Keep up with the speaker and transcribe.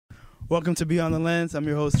Welcome to Beyond the Lens. I'm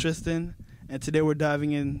your host, Tristan, and today we're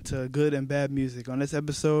diving into good and bad music. On this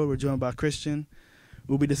episode, we're joined by Christian.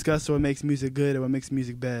 We'll be discussing what makes music good and what makes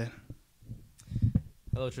music bad.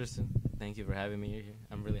 Hello, Tristan. Thank you for having me here.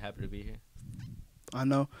 I'm really happy to be here. I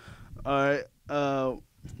know. All right.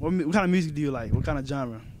 What kind of music do you like? What kind of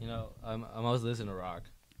genre? You know, I'm always listening to rock,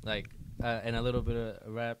 and a little bit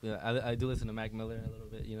of rap. You know, I do listen to Mac Miller a little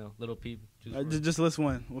bit. You know, Little Peep. Just list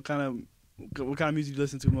one. What kind of music do you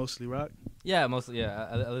listen to mostly? Rock? Yeah, mostly. Yeah,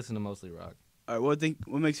 I listen to mostly rock. All right.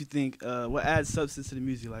 What makes you think? What adds substance to the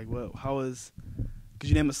music? Like what? Could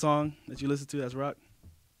you name a song that you listen to that's rock?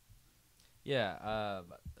 Yeah.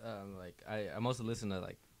 I mostly listen to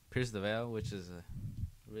Pierce the Veil, which is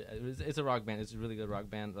it's a rock band. It's a really good rock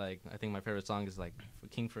band. Like, I think my favorite song is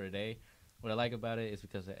King for a Day. What I like about it is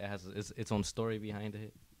because it has its own story behind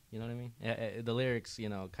it. You know what I mean? The lyrics,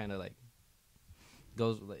 kind of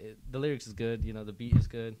the lyrics is good. You know, the beat is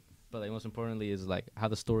good, but most importantly is how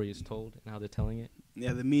the story is told and how they're telling it.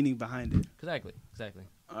 Yeah, the meaning behind it. Exactly.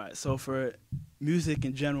 All right. So for music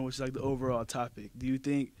in general, which is the overall topic, do you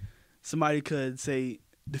think somebody could say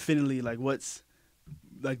definitively what's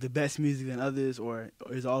the best music than others, or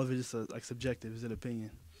is all of it just subjective? Is it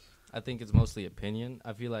opinion? I think it's mostly opinion.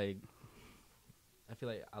 I feel like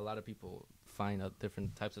a lot of people find out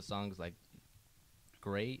different types of songs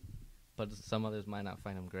great, but some others might not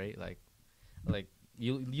find them great. Like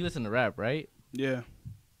you listen to rap, right? Yeah.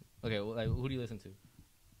 Okay, well, who do you listen to?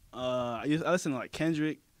 I listen to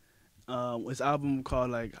Kendrick. His album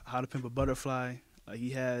called How to Pimp a Butterfly.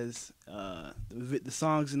 He has the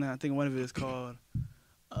songs in that. I think one of it is called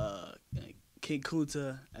King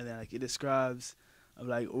Kunta, and then it describes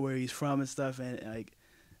where he's from and stuff, and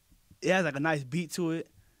it has a nice beat to it,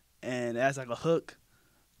 and it has a hook,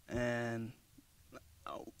 and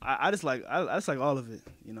I just like all of it.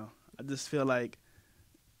 I just feel like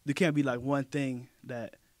there can't be one thing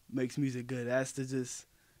that makes music good. It has to just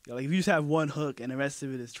if you just have one hook and the rest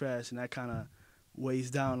of it is trash, and that kind of weighs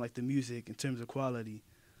down the music in terms of quality.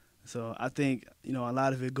 So I think a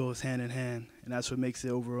lot of it goes hand in hand, and that's what makes it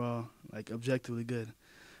overall objectively good.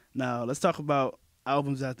 Now let's talk about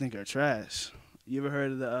albums that I think are trash. You ever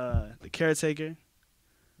heard of the Caretaker?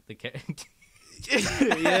 The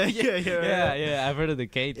yeah. I've heard of the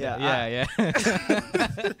K. Yeah.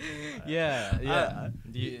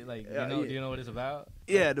 Do you know what it's about?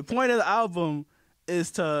 Yeah, the point of the album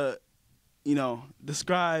is to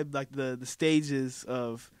describe the stages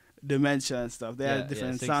of dementia and stuff. They had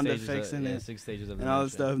different sound effects in it. 6 stages of and all that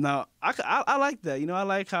stuff. Now, I like that. I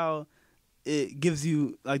like how it gives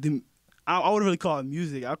you I wouldn't really call it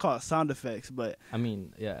music. I call it sound effects. But I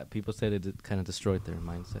mean, yeah, people said it kind of destroyed their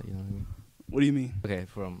mindset. You know what I mean? What do you mean? Okay,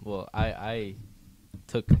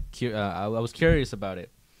 I was curious about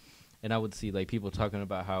it, and I would see people talking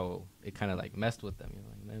about how it kind of messed with them.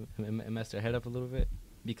 It messed their head up a little bit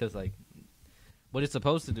because what it's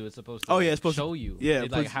supposed to do, it's supposed to show you. Yeah,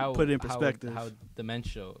 put it in perspective. How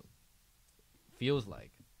dementia feels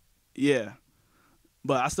like. Yeah,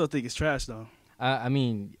 but I still think it's trash though. I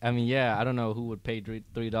mean, yeah. I don't know who would pay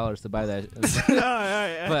 $3 to buy that. all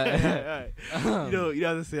right. You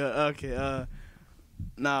have to say okay.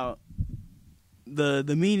 Now,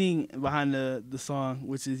 the meaning behind the song,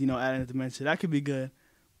 which is adding the dementia, that could be good.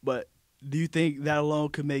 But do you think that alone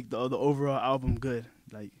could make the overall album good?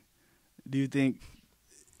 Do you think?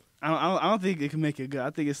 I don't think it can make it good. I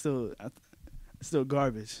think it's still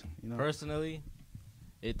garbage. Personally,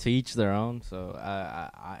 to each their own. So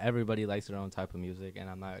everybody likes their own type of music, and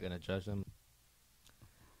I'm not gonna judge them.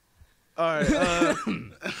 All right.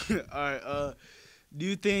 All right. Do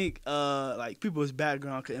you think people's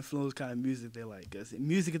background could influence kind of music they like? Because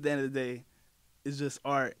music at the end of the day is just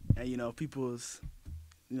art, and people's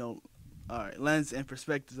lens and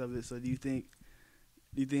perspectives of it. So do you think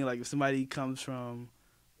if somebody comes from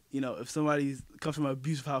if somebody comes from an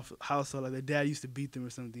abusive household, their dad used to beat them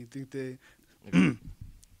or something, do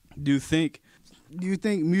you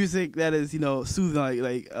think music that is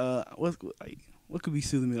soothing what could be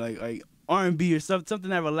soothing me like R&B or something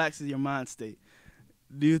that relaxes your mind state?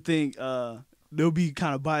 Do you think they'll be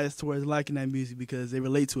kind of biased towards liking that music because they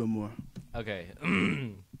relate to it more? Okay.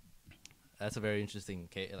 That's a very interesting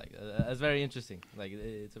case. That's very interesting.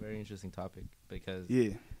 It's a very interesting topic because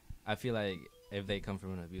I feel like if they come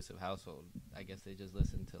from an abusive household, I guess they just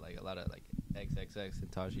listen to a lot of XXX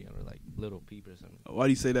and Taji or Little Peep or something. Why do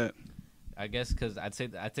you say that? I guess because I'd say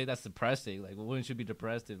that's depressing. Like, wouldn't you be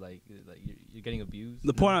depressed if like you're getting abused?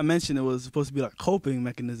 The point I mentioned, it was supposed to be like a coping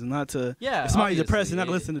mechanism, not to. Yeah, if somebody's obviously. depressed, you're not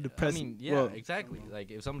gonna listen to depressing. I mean, yeah, exactly. Like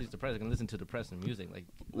if somebody's depressed, they're gonna listen to depressing music. Like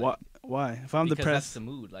why? If I'm because depressed, that's the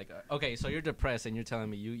mood. Like okay, so you're depressed and you're telling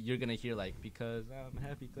me you're gonna hear like because I'm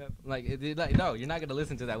happy clap. Like like no, you're not gonna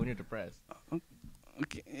listen to that when you're depressed.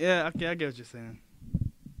 okay, yeah, okay, I get what you're saying.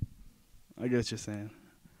 I get what you're saying,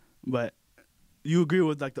 but you agree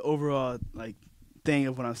with like the overall like thing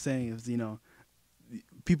of what I'm saying is, you know,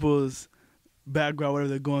 people's background, whatever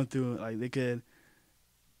they're going through, like they could,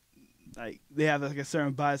 like they have like a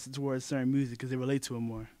certain bias towards certain music because they relate to it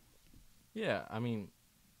more. Yeah, I mean,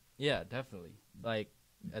 yeah, definitely. Like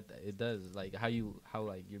it does. Like how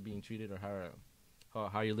like you're being treated or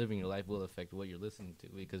how you're living your life will affect what you're listening to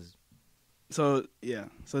because. So yeah,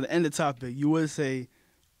 so to end the topic, you would say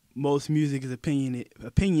most music is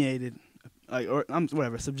opinionated, like or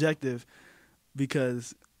whatever, subjective,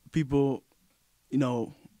 because people, you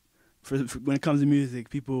know, for when it comes to music,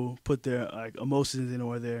 people put their like emotions in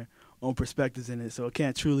or their own perspectives in it, so it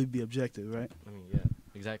can't truly be objective, right? I mean, yeah,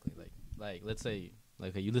 exactly. Like let's say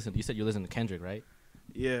like you said you listen to Kendrick, right?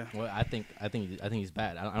 Yeah. Well, I think he's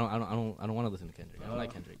bad. I don't want to listen to Kendrick. I don't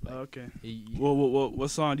like Kendrick. Like, okay. What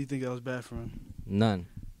song do you think that was bad for him? None.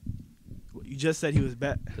 You just said he was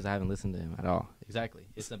bad because I haven't listened to him at all. Exactly.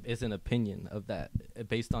 It's an opinion of that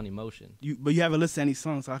based on emotion. But you haven't listened to any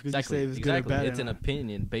songs, so how could exactly. you say it was exactly. good or bad? It's an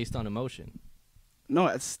opinion based on emotion. No,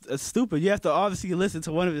 it's stupid. You have to obviously listen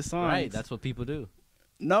to one of his songs. Right. That's what people do.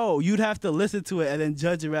 No, you'd have to listen to it and then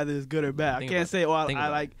judge it whether it's good or bad. I can't say,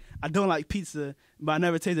 I don't like pizza, but I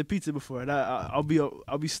never tasted pizza before. I'll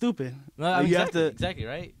be stupid. No, I mean, exactly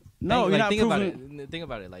right. No, you're not think proving. About it. Think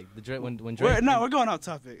about it. Like when Drake. We're going off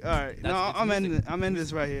topic. All right. I'm ending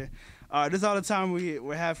this right here. This is all the time we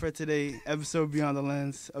have for today. Episode Beyond the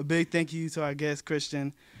Lens. A big thank you to our guest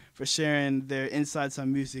Christian for sharing their insights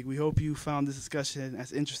on music. We hope you found this discussion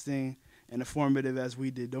as interesting and informative as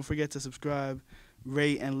we did. Don't forget to subscribe,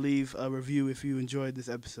 rate, and leave a review if you enjoyed this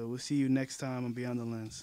episode. We'll see you next time on Beyond the Lens.